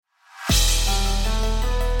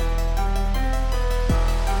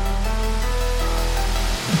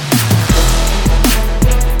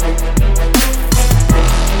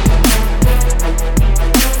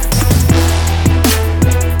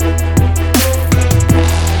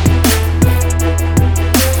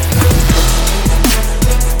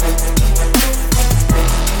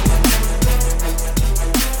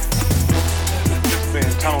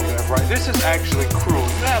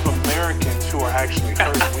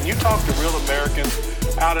you talk to real Americans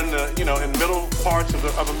out in the, in middle parts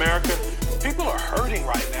of America, people are hurting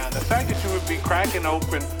right now. And the fact that you would be cracking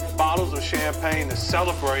open bottles of champagne to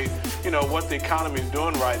celebrate, what the economy is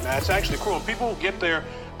doing right now, it's actually cruel. When people get their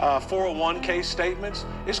 401k statements,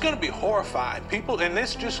 it's going to be horrifying. And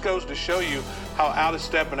this just goes to show you how out of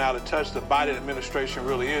step and out of touch the Biden administration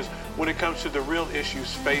really is when it comes to the real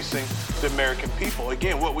issues facing the American people.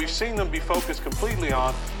 Again, what we've seen them be focused completely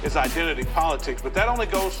on is identity politics, but that only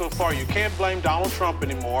goes so far. You can't blame Donald Trump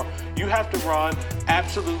anymore. You have to run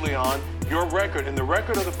absolutely on your record, and the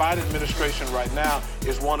record of the Biden administration right now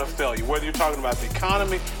is one of failure. Whether you're talking about the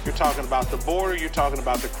economy, you're talking about the border, you're talking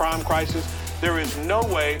about the crime crisis, there is no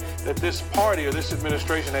way that this party or this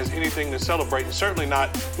administration has anything to celebrate, and certainly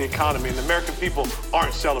not the economy. And the American people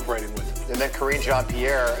aren't celebrating with it. And then Karine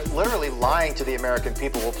Jean-Pierre literally lying to the American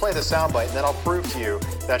people. We'll play the soundbite, and then I'll prove to you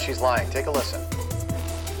that she's lying. Take a listen.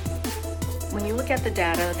 When you look at the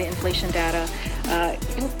data, the inflation data,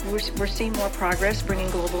 we're seeing more progress bringing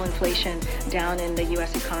global inflation down in the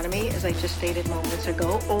U.S. economy. As I just stated moments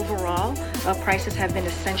ago, overall, prices have been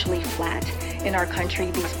essentially flat in our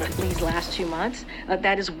country these last 2 months.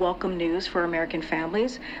 That is welcome news for American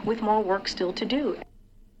families, with more work still to do.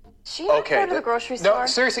 She go to the grocery store? No,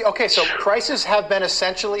 seriously. Okay, so prices have been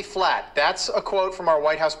essentially flat. That's a quote from our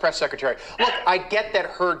White House press secretary. Look, I get that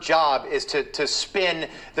her job is to spin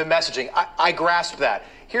the messaging. I grasp that.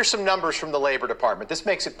 Here's some numbers from the Labor Department. This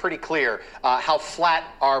makes it pretty clear how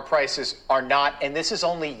flat our prices are not, and this is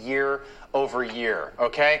only year over year,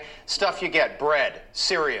 okay? Stuff you get, bread,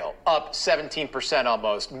 cereal, up 17%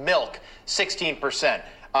 almost, milk, 16%,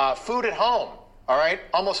 food at home, all right,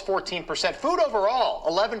 almost 14%. Food overall,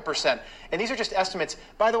 11%. And these are just estimates.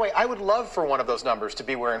 By the way, I would love for one of those numbers to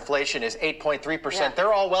be where inflation is 8.3%. Yeah.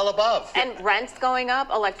 They're all well above. And rent's going up.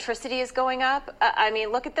 Electricity is going up. I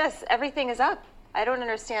mean, look at this. Everything is up. I don't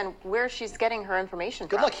understand where she's getting her information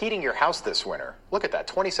from. Good luck heating your house this winter. Look at that,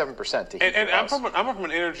 27% to heat your house. I'm from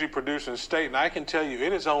an energy producing state, and I can tell you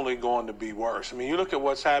it is only going to be worse. I mean, you look at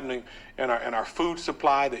what's happening in our food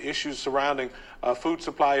supply, the issues surrounding food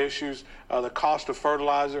supply issues, the cost of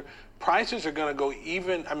fertilizer. Prices are going to go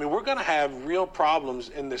we're going to have real problems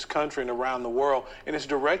in this country and around the world, and it's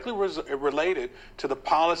directly related to the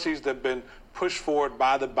policies that have been pushed forward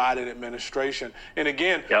by the Biden administration. And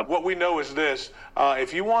again, What we know is this: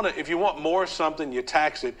 if you want more of something, you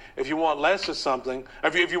tax it. If you want less of something,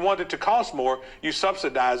 if you want it to cost more, you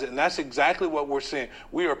subsidize it. And that's exactly what we're seeing.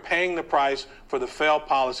 We are paying the price for the failed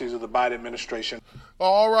policies of the Biden administration.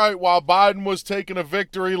 All right, while Biden was taking a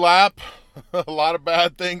victory lap, a lot of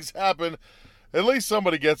bad things happen. At least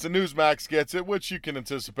somebody gets it. Newsmax gets it, which you can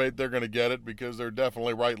anticipate they're going to get it because they're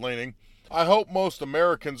definitely right-leaning. I hope most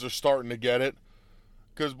Americans are starting to get it,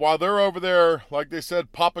 because while they're over there, like they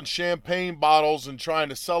said, popping champagne bottles and trying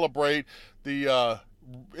to celebrate the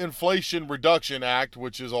Inflation Reduction Act,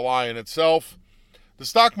 which is a lie in itself, the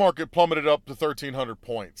stock market plummeted up to 1,300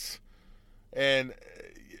 points. And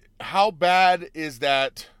how bad is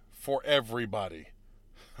that for everybody?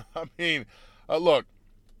 I mean, look,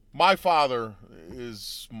 my father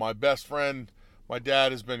is my best friend. My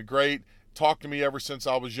dad has been great. Talked to me ever since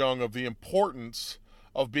I was young of the importance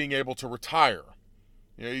of being able to retire.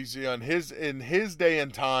 He's in his day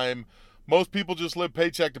and time, most people just live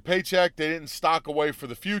paycheck to paycheck. They didn't stock away for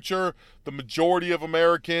the future. The majority of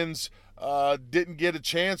Americans didn't get a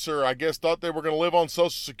chance, or I guess thought they were going to live on Social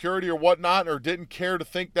Security or whatnot, or didn't care to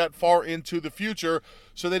think that far into the future,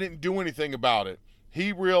 so they didn't do anything about it.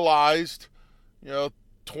 He realized,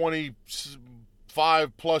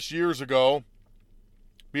 25 plus years ago,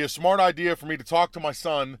 be a smart idea for me to talk to my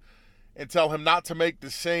son and tell him not to make the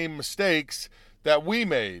same mistakes that we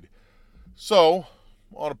made. So,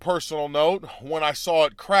 on a personal note, when I saw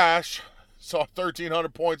it crash, saw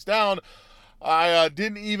 1,300 points down, I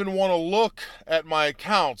didn't even want to look at my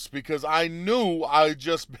accounts because I knew I'd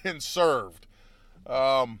just been served.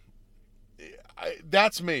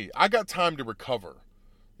 That's me. I got time to recover.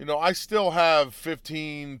 I still have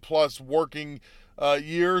 15 plus working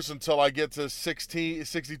years until I get to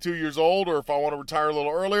 62 years old, or if I want to retire a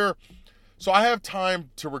little earlier. So I have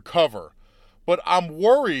time to recover. But I'm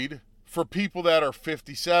worried for people that are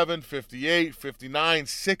 57, 58, 59,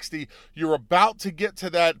 60. You're about to get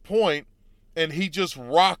to that point, and he just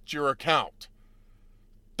rocked your account.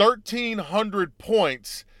 1,300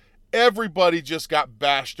 points. Everybody just got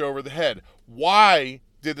bashed over the head. Why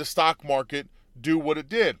did the stock market do what it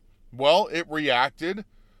did? Well, it reacted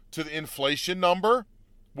to the inflation number,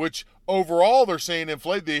 which overall they're saying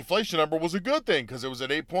the inflation number was a good thing because it was at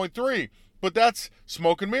 8.3. But that's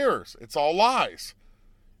smoke and mirrors. It's all lies.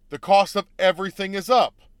 The cost of everything is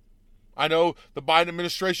up. I know the Biden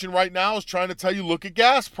administration right now is trying to tell you, look at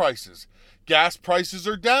gas prices. Gas prices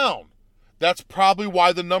are down. That's probably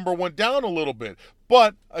why the number went down a little bit.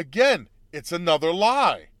 But again, it's another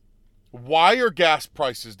lie. Why are gas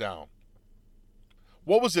prices down?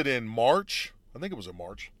 What was it in March? I think it was in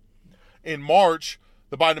March. In March,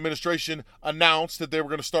 the Biden administration announced that they were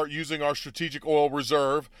going to start using our strategic oil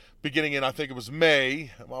reserve beginning in, I think it was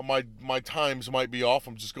May. My times might be off.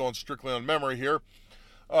 I'm just going strictly on memory here.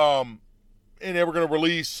 And they were going to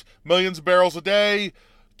release millions of barrels a day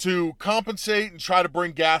to compensate and try to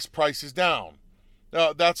bring gas prices down.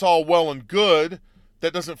 Now, that's all well and good.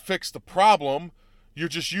 That doesn't fix the problem. You're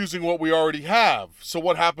just using what we already have. So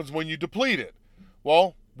what happens when you deplete it?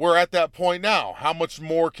 Well, we're at that point now. How much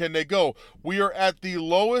more can they go? We are at the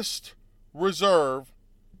lowest reserve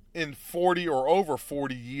in 40 or over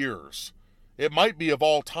 40 years. It might be of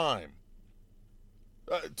all time.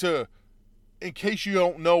 In case you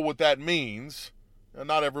don't know what that means, and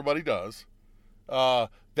not everybody does,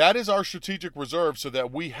 that is our strategic reserve so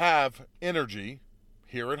that we have energy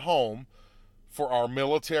here at home for our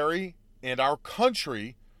military and our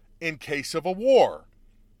country in case of a war.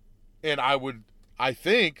 And I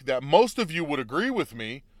think that most of you would agree with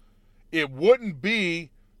me. It wouldn't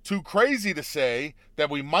be too crazy to say that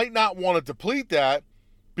we might not want to deplete that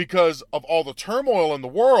because of all the turmoil in the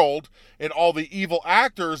world and all the evil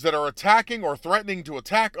actors that are attacking or threatening to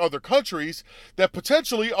attack other countries, that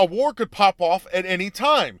potentially a war could pop off at any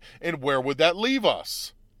time. And where would that leave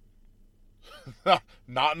us?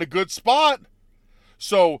 Not in a good spot.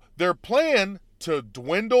 So their plan to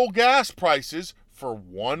dwindle gas prices for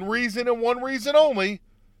one reason and one reason only,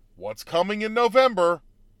 what's coming in November?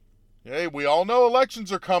 Hey, we all know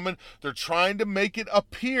elections are coming. They're trying to make it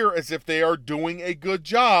appear as if they are doing a good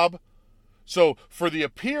job. So for the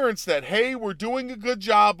appearance that, hey, we're doing a good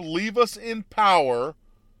job, leave us in power,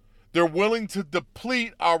 they're willing to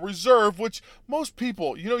deplete our reserve, which most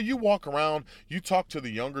people, you walk around, you talk to the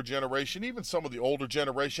younger generation, even some of the older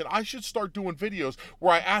generation. I should start doing videos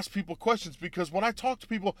where I ask people questions, because when I talk to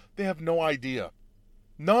people, they have no idea.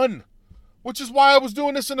 None. Which is why I was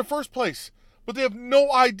doing this in the first place. But they have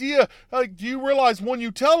no idea. Like, do you realize when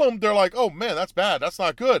you tell them, they're like, oh man, that's bad. That's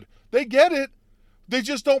not good. They get it. They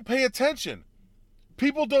just don't pay attention.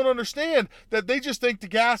 People don't understand that they just think the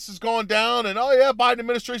gas has gone down and, oh yeah, Biden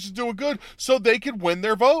administration's doing good, so they could win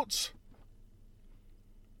their votes.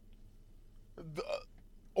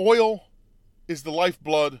 Oil is the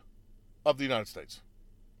lifeblood of the United States.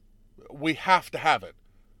 We have to have it.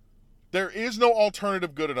 There is no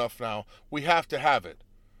alternative good enough now. We have to have it.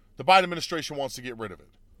 The Biden administration wants to get rid of it.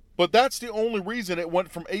 But that's the only reason it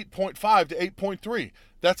went from 8.5 to 8.3.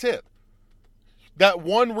 That's it. That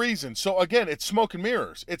one reason. So again, it's smoke and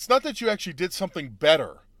mirrors. It's not that you actually did something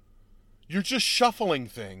better. You're just shuffling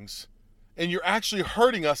things, and you're actually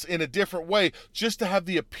hurting us in a different way just to have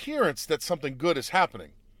the appearance that something good is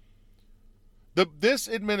happening. This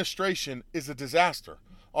administration is a disaster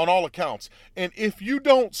on all accounts. And if you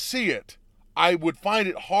don't see it, I would find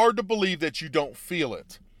it hard to believe that you don't feel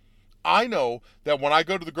it. I know that when I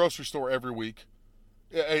go to the grocery store every week,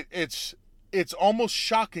 it's almost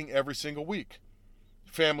shocking every single week.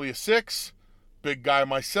 Family of 6, big guy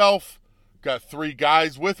myself, got 3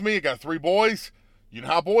 guys with me, I got 3 boys. You know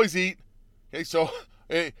how boys eat. Okay, so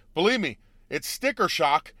believe me, it's sticker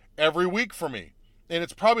shock every week for me. And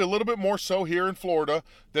it's probably a little bit more so here in Florida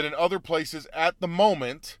than in other places at the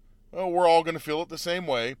moment. We're all going to feel it the same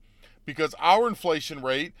way, because our inflation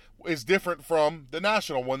rate is different from the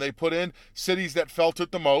national. When they put in cities that felt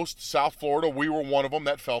it the most, South Florida, we were one of them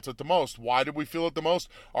that felt it the most. Why did we feel it the most?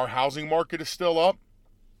 Our housing market is still up,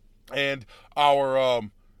 and our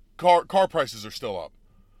car prices are still up.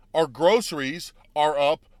 Our groceries are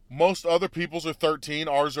up. Most other people's are 13.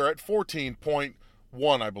 Ours are at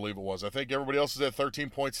 14.1, I believe it was. I think everybody else is at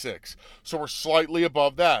 13.6. So we're slightly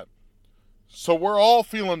above that. So we're all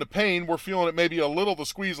feeling the pain. We're feeling it maybe the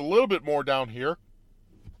squeeze a little bit more down here.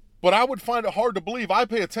 But I would find it hard to believe. I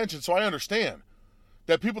pay attention, so I understand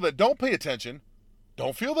that people that don't pay attention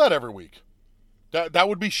don't feel that every week. That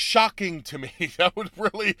would be shocking to me. That would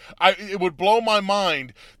really, it would blow my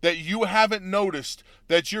mind that you haven't noticed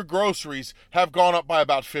that your groceries have gone up by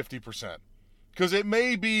about 50%. Because it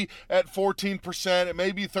may be at 14%, it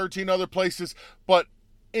may be 13 other places, but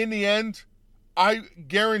in the end, I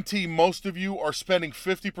guarantee most of you are spending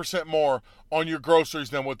 50% more on your groceries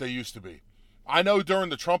than what they used to be. I know during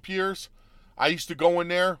the Trump years, I used to go in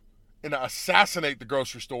there and assassinate the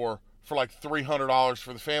grocery store for like $300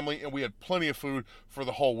 for the family, and we had plenty of food for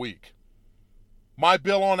the whole week. My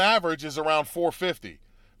bill on average is around $450.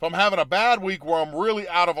 If I'm having a bad week where I'm really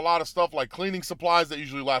out of a lot of stuff like cleaning supplies that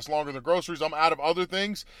usually last longer than groceries, I'm out of other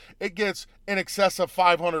things, it gets in excess of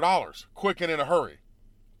 $500, quick and in a hurry.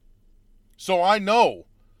 So I know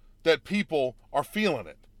that people are feeling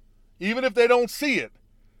it. Even if they don't see it,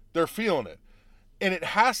 they're feeling it. And it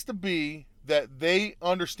has to be that they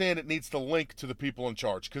understand it needs to link to the people in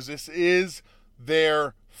charge, because this is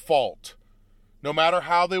their fault. No matter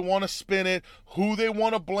how they want to spin it, who they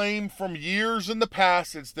want to blame from years in the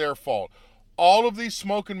past, it's their fault. All of these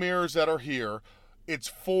smoke and mirrors that are here, it's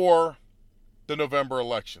for the November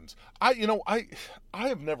elections. I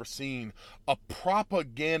have never seen a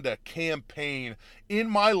propaganda campaign in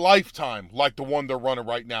my lifetime like the one they're running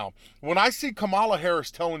right now. When I see Kamala Harris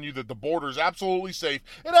telling you that the border is absolutely safe,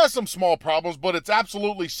 it has some small problems, but it's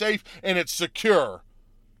absolutely safe and it's secure,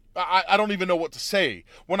 I don't even know what to say.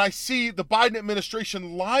 When I see the Biden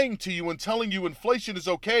administration lying to you and telling you inflation is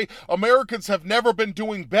okay, Americans have never been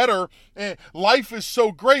doing better, life is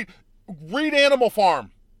so great, read Animal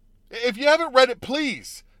Farm. If you haven't read it,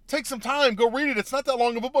 please take some time, go read it. It's not that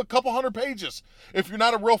long of a book, a couple hundred pages. If you're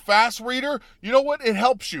not a real fast reader, you know what? It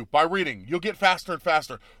helps you by reading. You'll get faster and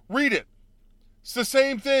faster. Read it. It's the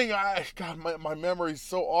same thing. God, my memory's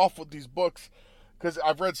so off with these books because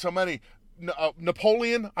I've read so many.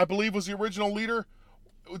 Napoleon, I believe, was the original leader,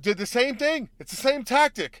 did the same thing. It's the same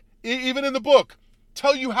tactic, even in the book.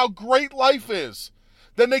 Tell you how great life is.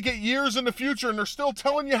 Then they get years in the future and they're still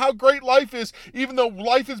telling you how great life is, even though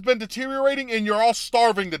life has been deteriorating and you're all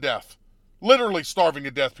starving to death. Literally starving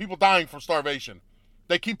to death. People dying from starvation.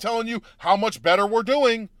 They keep telling you how much better we're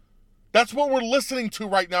doing. That's what we're listening to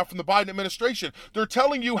right now from the Biden administration. They're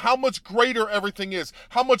telling you how much greater everything is,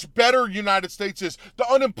 how much better United States is. The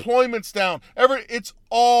unemployment's down. It's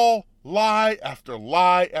all lie after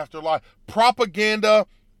lie after lie. Propaganda,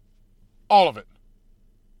 all of it.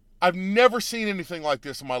 I've never seen anything like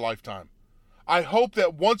this in my lifetime. I hope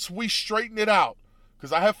that once we straighten it out,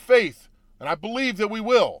 because I have faith, and I believe that we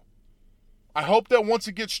will, I hope that once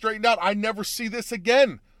it gets straightened out, I never see this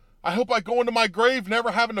again. I hope I go into my grave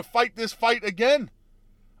never having to fight this fight again.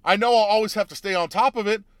 I know I'll always have to stay on top of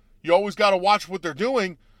it. You always got to watch what they're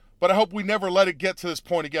doing, but I hope we never let it get to this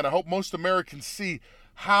point again. I hope most Americans see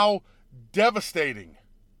how devastating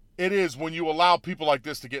it is when you allow people like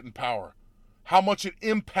this to get in power. How much it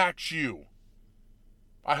impacts you.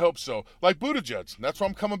 I hope so. Like Buttigieg, that's what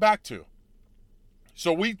I'm coming back to.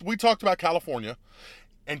 So we talked about California,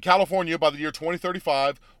 and California by the year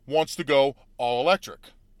 2035 wants to go all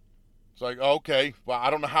electric. It's like, okay, well,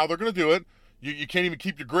 I don't know how they're going to do it. You can't even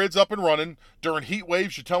keep your grids up and running. During heat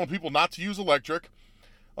waves, you're telling people not to use electric.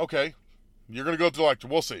 Okay, you're going to go to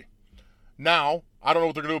electric. We'll see. Now, I don't know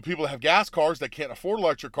what they're going to do with people that have gas cars that can't afford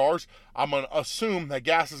electric cars. I'm going to assume that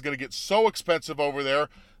gas is going to get so expensive over there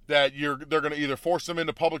that they're going to either force them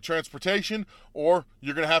into public transportation or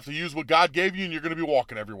you're going to have to use what God gave you and you're going to be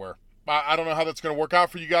walking everywhere. I don't know how that's going to work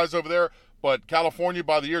out for you guys over there, but California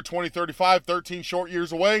by the year 2035, 13 short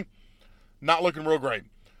years away, not looking real great.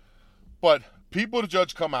 But Pete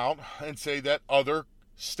Buttigieg come out and say that other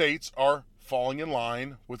states are falling in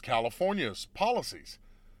line with California's policies.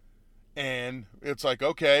 And it's like,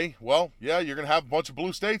 okay, well, yeah, you're going to have a bunch of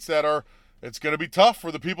blue states it's going to be tough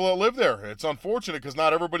for the people that live there. It's unfortunate because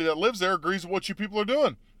not everybody that lives there agrees with what you people are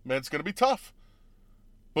doing. Man, it's going to be tough.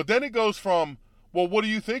 But then it goes from, well, what do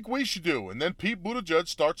you think we should do? And then Pete Buttigieg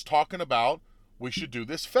starts talking about we should do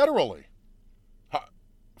this federally.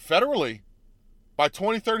 Federally? By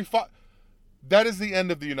 2035, that is the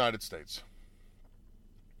end of the United States.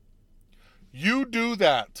 You do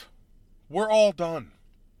that, we're all done.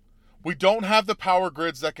 We don't have the power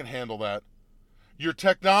grids that can handle that. Your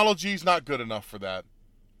technology's not good enough for that.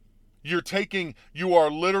 You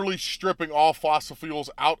are literally stripping all fossil fuels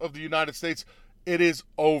out of the United States. It is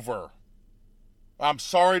over. I'm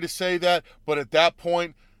sorry to say that, but at that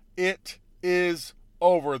point, it is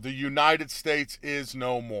over. The United States is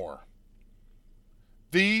no more.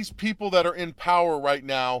 These people that are in power right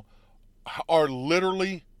now are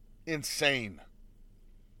literally insane.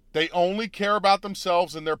 They only care about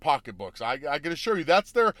themselves and their pocketbooks. I can assure you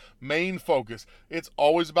that's their main focus. It's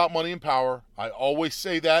always about money and power. I always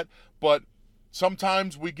say that, but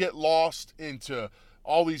sometimes we get lost into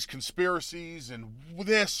all these conspiracies and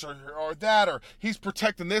this or that, or he's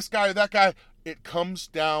protecting this guy or that guy. It comes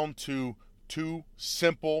down to two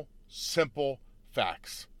simple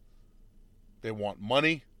facts. They want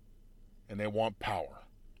money and they want power.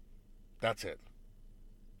 That's it.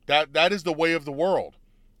 That is the way of the world.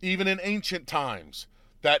 Even in ancient times,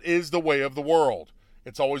 that is the way of the world.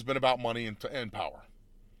 It's always been about money and power.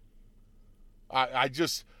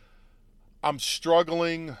 I'm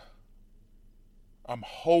struggling I'm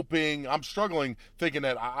hoping, I'm struggling thinking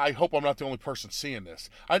that I hope I'm not the only person seeing this.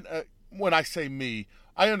 When I say me,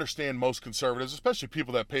 I understand most conservatives, especially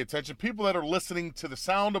people that pay attention, people that are listening to the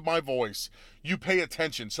sound of my voice, you pay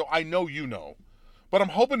attention, so I know you know. But I'm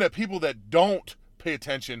hoping that people that don't pay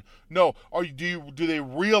attention know, do they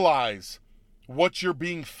realize what you're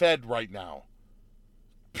being fed right now?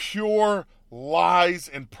 Pure lies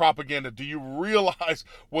and propaganda. Do you realize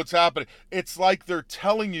what's happening? It's like they're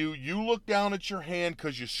telling you, you look down at your hand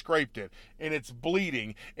because you scraped it and it's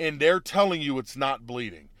bleeding, and they're telling you it's not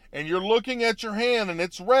bleeding. And you're looking at your hand and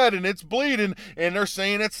it's red and it's bleeding, and they're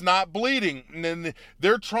saying it's not bleeding. And then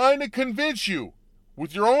they're trying to convince you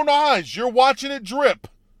with your own eyes, you're watching it drip,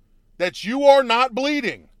 that you are not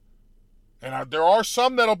bleeding. And there are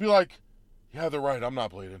some that'll be like, yeah, they're right, I'm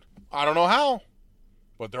not bleeding. I don't know how,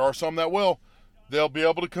 but there are some that will. They'll be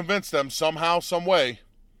able to convince them somehow, some way.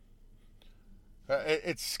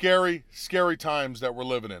 It's scary, scary times that we're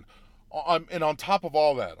living in. And on top of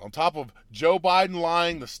all that, on top of Joe Biden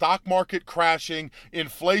lying, the stock market crashing,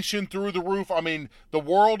 inflation through the roof, I mean, the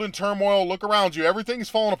world in turmoil, look around you, everything's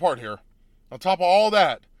falling apart here. On top of all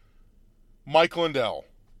that, Mike Lindell.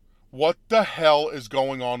 What the hell is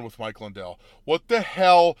going on with Mike Lindell? What the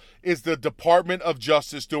hell is the Department of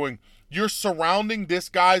Justice doing? You're surrounding this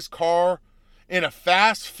guy's car in a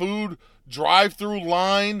fast food drive-through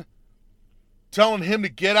line, telling him to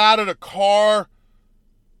get out of the car,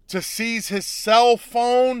 to seize his cell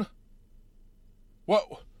phone. What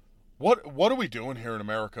are we doing here in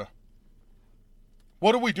America?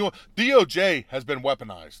 What are we doing? DOJ has been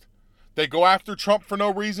weaponized. They go after Trump for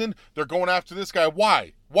no reason. They're going after this guy.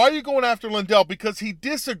 Why? Why are you going after Lindell? Because he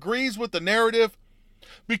disagrees with the narrative?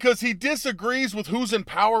 Because he disagrees with who's in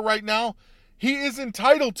power right now? He is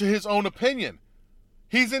entitled to his own opinion.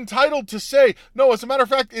 He's entitled to say, no, as a matter of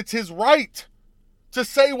fact, it's his right to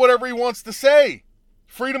say whatever he wants to say.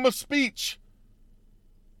 Freedom of speech.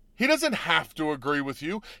 He doesn't have to agree with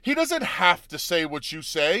you. He doesn't have to say what you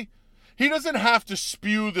say. He doesn't have to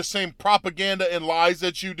spew the same propaganda and lies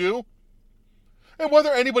that you do. And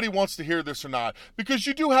whether anybody wants to hear this or not, because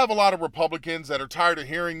you do have a lot of Republicans that are tired of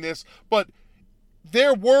hearing this, but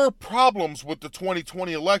there were problems with the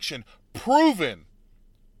 2020 election. Proven.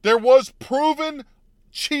 There was proven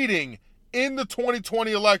cheating in the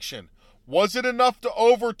 2020 election. Was it enough to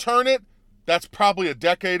overturn it? That's probably a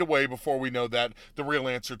decade away before we know that, the real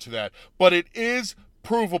answer to that. But it is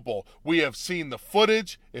provable. We have seen the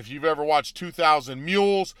footage. If you've ever watched 2,000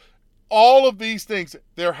 Mules, all of these things,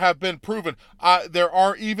 there have been proven. There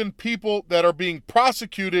are even people that are being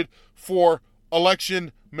prosecuted for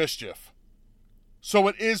election mischief. So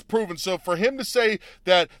it is proven. So for him to say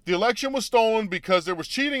that the election was stolen because there was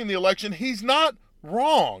cheating in the election, he's not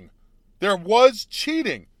wrong. There was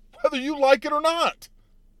cheating, whether you like it or not.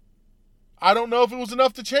 I don't know if it was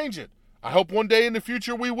enough to change it. I hope one day in the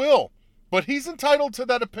future we will. But he's entitled to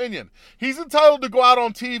that opinion. He's entitled to go out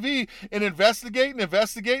on TV and investigate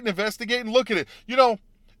and look at it. You know,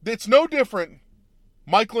 it's no different,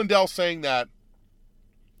 Mike Lindell saying that,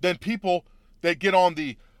 than people that get on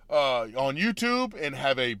the on YouTube and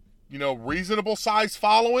have a reasonable size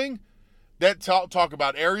following that talk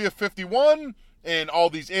about Area 51 and all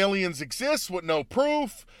these aliens exist with no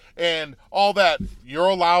proof and all that. You're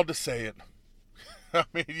allowed to say it. I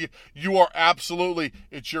mean, you are absolutely,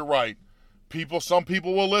 it's your right. Some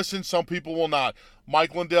people will listen, some people will not.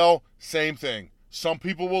 Mike Lindell, same thing. Some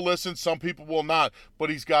people will listen, some people will not. But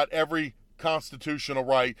he's got every constitutional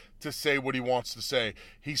right to say what he wants to say.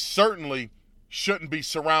 He certainly shouldn't be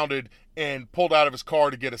surrounded and pulled out of his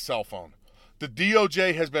car to get a cell phone. The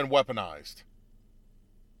DOJ has been weaponized.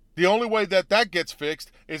 The only way that gets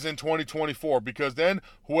fixed is in 2024, because then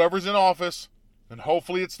whoever's in office, and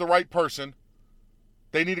hopefully it's the right person,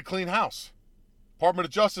 they need a clean house. Department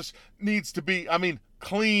of Justice needs to be,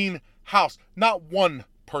 clean house, not one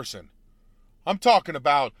person. I'm talking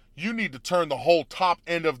about you need to turn the whole top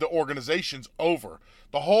end of the organizations over.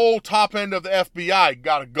 The whole top end of the FBI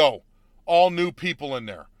got to go. All new people in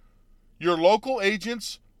there. Your local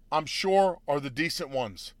agents, I'm sure, are the decent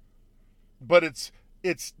ones. But it's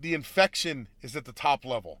the infection is at the top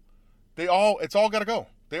level. It's all got to go.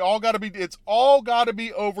 It's all got to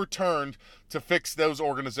be overturned to fix those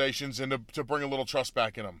organizations and to bring a little trust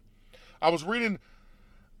back in them. I was reading,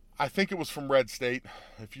 I think it was from Red State.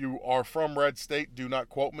 If you are from Red State, do not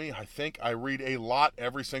quote me. I think I read a lot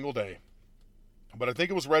every single day. But I think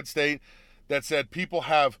it was Red State that said people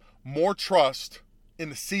have more trust in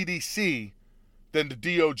the CDC than the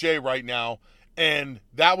DOJ right now. And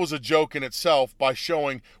that was a joke in itself by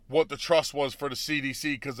showing what the trust was for the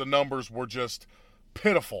CDC, because the numbers were just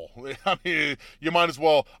pitiful. I mean, you might as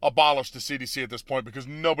well abolish the CDC at this point because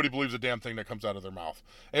nobody believes a damn thing that comes out of their mouth.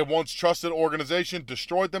 A once trusted organization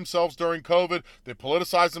destroyed themselves during COVID. They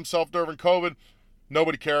politicized themselves during COVID.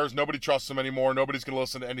 Nobody cares. Nobody trusts them anymore. Nobody's going to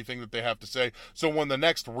listen to anything that they have to say. So when the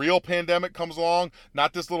next real pandemic comes along,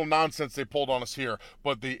 not this little nonsense they pulled on us here,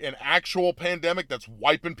 but an actual pandemic that's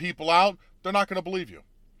wiping people out, they're not going to believe you.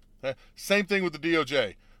 Same thing with the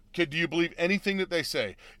DOJ. Do you believe anything that they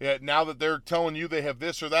say? Now that they're telling you they have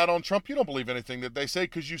this or that on Trump, you don't believe anything that they say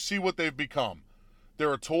because you see what they've become.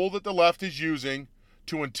 They're a tool that the left is using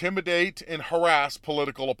to intimidate and harass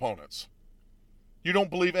political opponents. You don't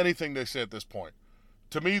believe anything they say at this point.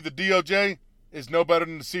 To me, the DOJ is no better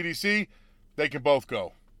than the CDC. They can both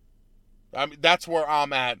go. I mean, that's where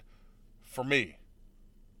I'm at for me.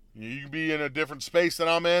 You can be in a different space than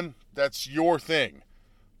I'm in. That's your thing.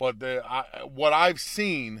 But what I've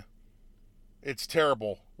seen, it's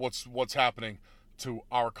terrible what's happening to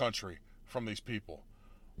our country from these people.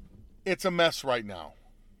 It's a mess right now.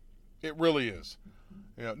 It really is.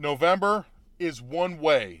 November is one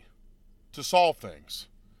way to solve things.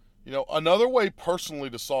 Another way personally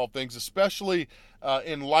to solve things, especially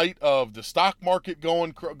in light of the stock market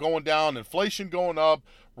going down, inflation going up,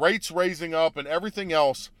 rates raising up, and everything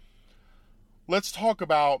else, let's talk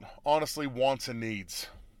about, honestly, wants and needs.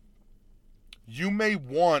 You may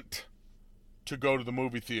want to go to the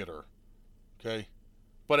movie theater, okay?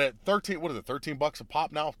 But at $13 a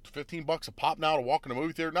pop now? $15 a pop now to walk in a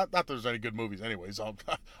movie theater? Not that there's any good movies anyways.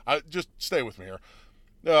 I just stay with me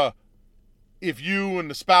here. If you and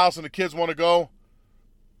the spouse and the kids want to go,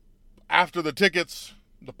 after the tickets,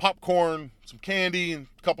 the popcorn, some candy, and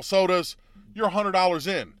a couple sodas, you're $100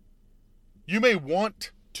 in. You may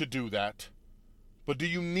want to do that, but do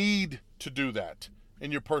you need to do that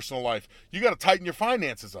in your personal life? You got to tighten your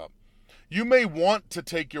finances up. You may want to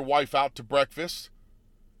take your wife out to breakfast,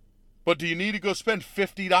 but do you need to go spend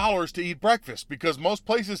 $50 to eat breakfast? Because most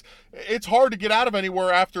places, it's hard to get out of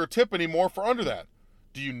anywhere after a tip anymore for under that.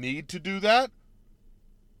 Do you need to do that?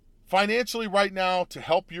 Financially right now, to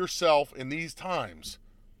help yourself in these times,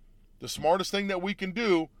 the smartest thing that we can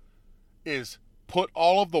do is put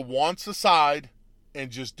all of the wants aside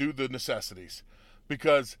and just do the necessities.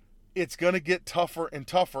 Because it's going to get tougher and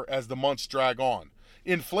tougher as the months drag on.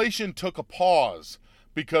 Inflation took a pause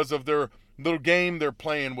because of their little game they're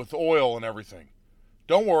playing with oil and everything.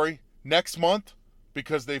 Don't worry, next month,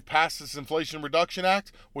 because they've passed this Inflation Reduction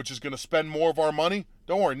Act, which is going to spend more of our money,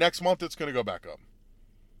 don't worry, next month it's going to go back up.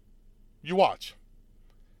 You watch.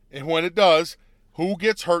 And when it does, who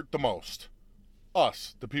gets hurt the most?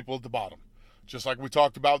 Us, the people at the bottom. Just like we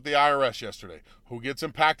talked about the IRS yesterday. Who gets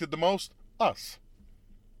impacted the most? Us.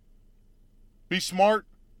 Be smart.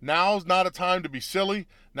 Now's not a time to be silly.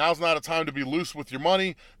 Now's not a time to be loose with your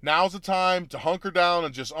money. Now's a time to hunker down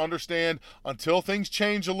and just understand until things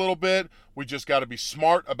change a little bit, we just got to be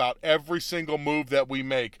smart about every single move that we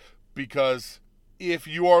make. Because if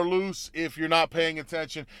you are loose, if you're not paying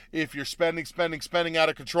attention, if you're spending out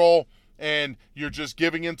of control, and you're just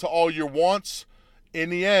giving in to all your wants, in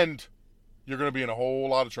the end, you're going to be in a whole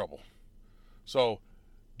lot of trouble. So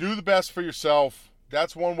do the best for yourself.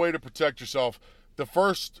 That's one way to protect yourself. The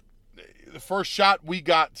first shot we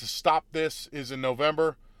got to stop this is in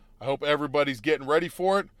November. I hope everybody's getting ready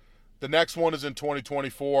for it. The next one is in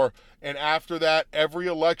 2024. And after that, every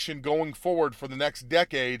election going forward for the next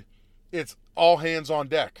decade, it's all hands on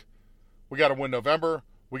deck. We got to win November.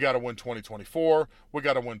 We got to win 2024. We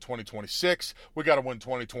got to win 2026. We got to win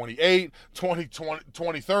 2028,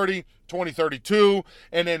 2030, 2032.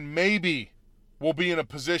 And then maybe we'll be in a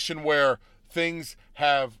position where things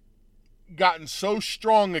have gotten so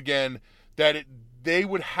strong again that they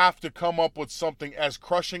would have to come up with something as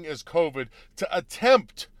crushing as COVID to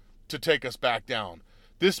attempt to take us back down.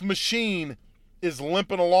 This machine is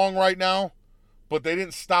limping along right now, but they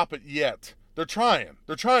didn't stop it yet. They're trying.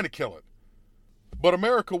 They're trying to kill it. But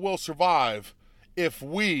America will survive if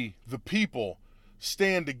we, the people,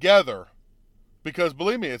 stand together. Because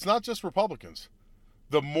believe me, it's not just Republicans.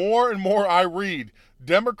 The more and more I read,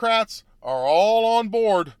 Democrats are all on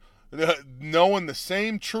board knowing the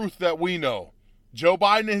same truth that we know. Joe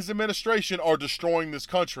Biden and his administration are destroying this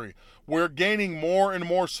country. We're gaining more and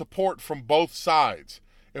more support from both sides.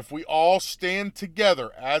 If we all stand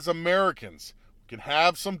together as Americans, we can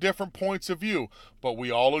have some different points of view, but we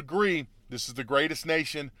all agree this is the greatest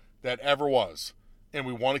nation that ever was, and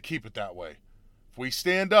we want to keep it that way. If we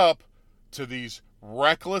stand up to these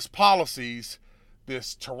reckless policies,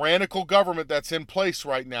 this tyrannical government that's in place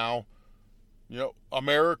right now,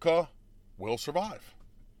 America will survive.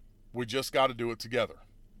 We just got to do it together.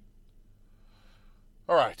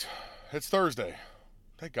 All right, it's Thursday.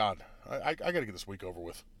 Thank God. I got to get this week over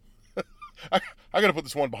with. I got to put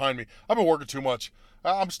this one behind me. I've been working too much.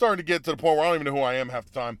 I'm starting to get to the point where I don't even know who I am half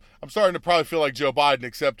the time. I'm starting to probably feel like Joe Biden,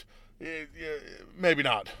 except maybe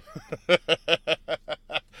not.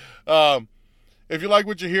 If you like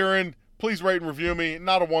what you're hearing, please rate and review me.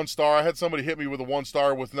 Not a 1-star. I had somebody hit me with a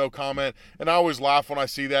 1-star with no comment, and I always laugh when I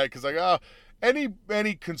see that because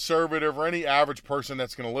any conservative or any average person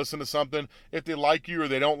that's going to listen to something, if they like you or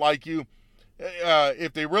they don't like you,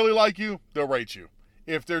 if they really like you, they'll rate you.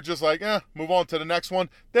 If they're just like, move on to the next one,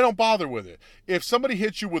 they don't bother with it. If somebody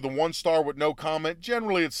hits you with a 1-star with no comment,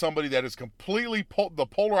 generally it's somebody that is completely the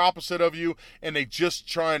polar opposite of you, and they just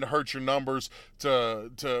trying to hurt your numbers for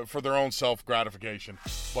their own self-gratification.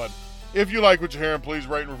 But if you like what you're hearing, please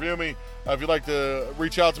rate and review me. If you'd like to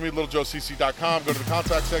reach out to me, littlejoecc.com. Go to the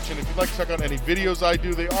contact section. If you'd like to check out any videos I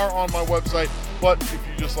do, they are on my website. But if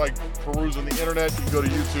you just like perusing the internet, you can go to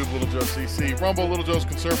YouTube, Little Joe CC. Rumble, Little Joe's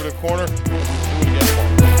Conservative Corner. Do it again.